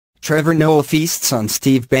Trevor Noah feasts on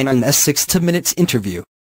Steve Bannon's 60 Minutes interview.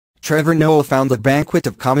 Trevor Noah found the banquet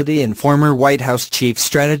of comedy in former White House chief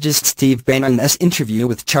strategist Steve Bannon's interview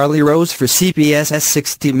with Charlie Rose for CBS's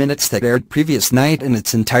 60 Minutes that aired previous night in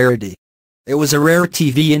its entirety. It was a rare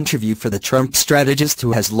TV interview for the Trump strategist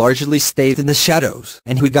who has largely stayed in the shadows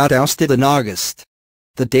and who got ousted in August.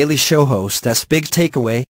 The Daily Show host's big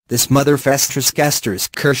takeaway: this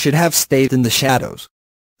motherf should have stayed in the shadows.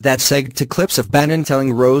 That segued to clips of Bannon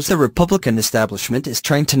telling Rose the Republican establishment is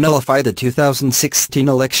trying to nullify the 2016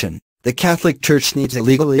 election. The Catholic Church needs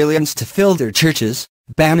illegal aliens to fill their churches.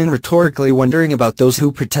 Bannon rhetorically wondering about those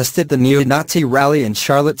who protested the neo-Nazi rally in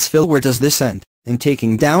Charlottesville. Where does this end? In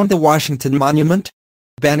taking down the Washington Monument?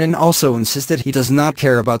 Bannon also insisted he does not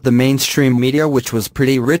care about the mainstream media, which was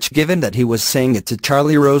pretty rich given that he was saying it to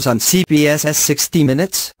Charlie Rose on CBS's 60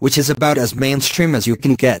 Minutes, which is about as mainstream as you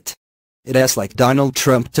can get. It's like Donald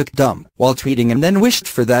Trump took dump while tweeting and then wished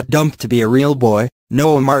for that dump to be a real boy,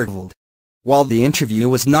 Noah marveled. While the interview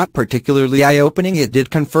was not particularly eye-opening, it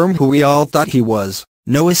did confirm who we all thought he was,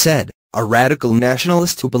 Noah said, a radical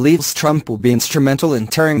nationalist who believes Trump will be instrumental in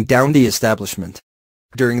tearing down the establishment.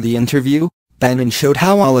 During the interview, Bannon showed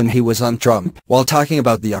how all in he was on Trump while talking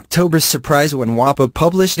about the October surprise when WAPA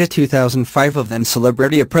published a 2005 of then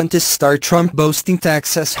Celebrity Apprentice star Trump boasting to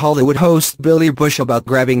access Hollywood host Billy Bush about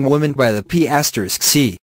grabbing women by the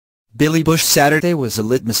P***C. Billy Bush Saturday was a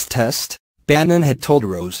litmus test, Bannon had told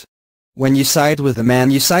Rose. When you side with a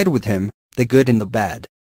man, you side with him, the good and the bad.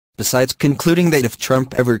 Besides concluding that if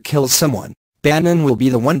Trump ever kills someone, Bannon will be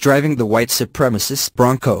the one driving the white supremacist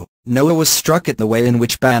Bronco. Noah was struck at the way in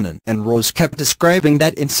which Bannon and Rose kept describing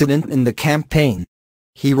that incident in the campaign.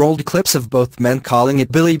 He rolled clips of both men calling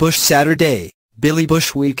it Billy Bush Saturday, Billy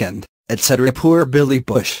Bush Weekend, etc. Poor Billy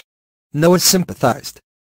Bush. Noah sympathized.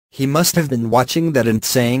 He must have been watching that and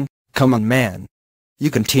saying, come on man.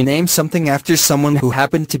 You can name something after someone who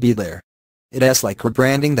happened to be there. It's like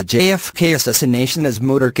rebranding the JFK assassination as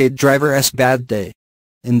motorcade driver's bad day.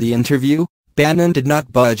 In the interview, Bannon did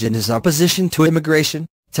not budge in his opposition to immigration,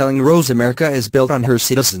 telling Rose America is built on her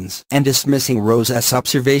citizens, and dismissing Rose's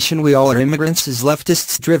observation we all are immigrants as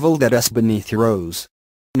leftists driveled at us beneath Rose.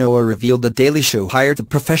 Noah revealed the Daily Show hired a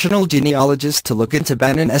professional genealogist to look into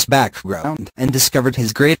Bannon's background and discovered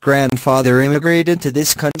his great-grandfather immigrated to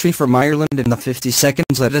this country from Ireland in the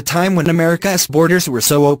 52nd at a time when America's borders were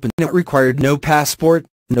so open it required no passport,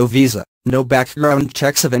 no visa, no background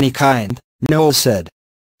checks of any kind, Noah said.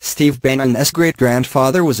 Steve Bannon's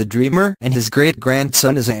great-grandfather was a dreamer and his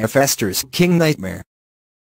great-grandson is a fester's king nightmare.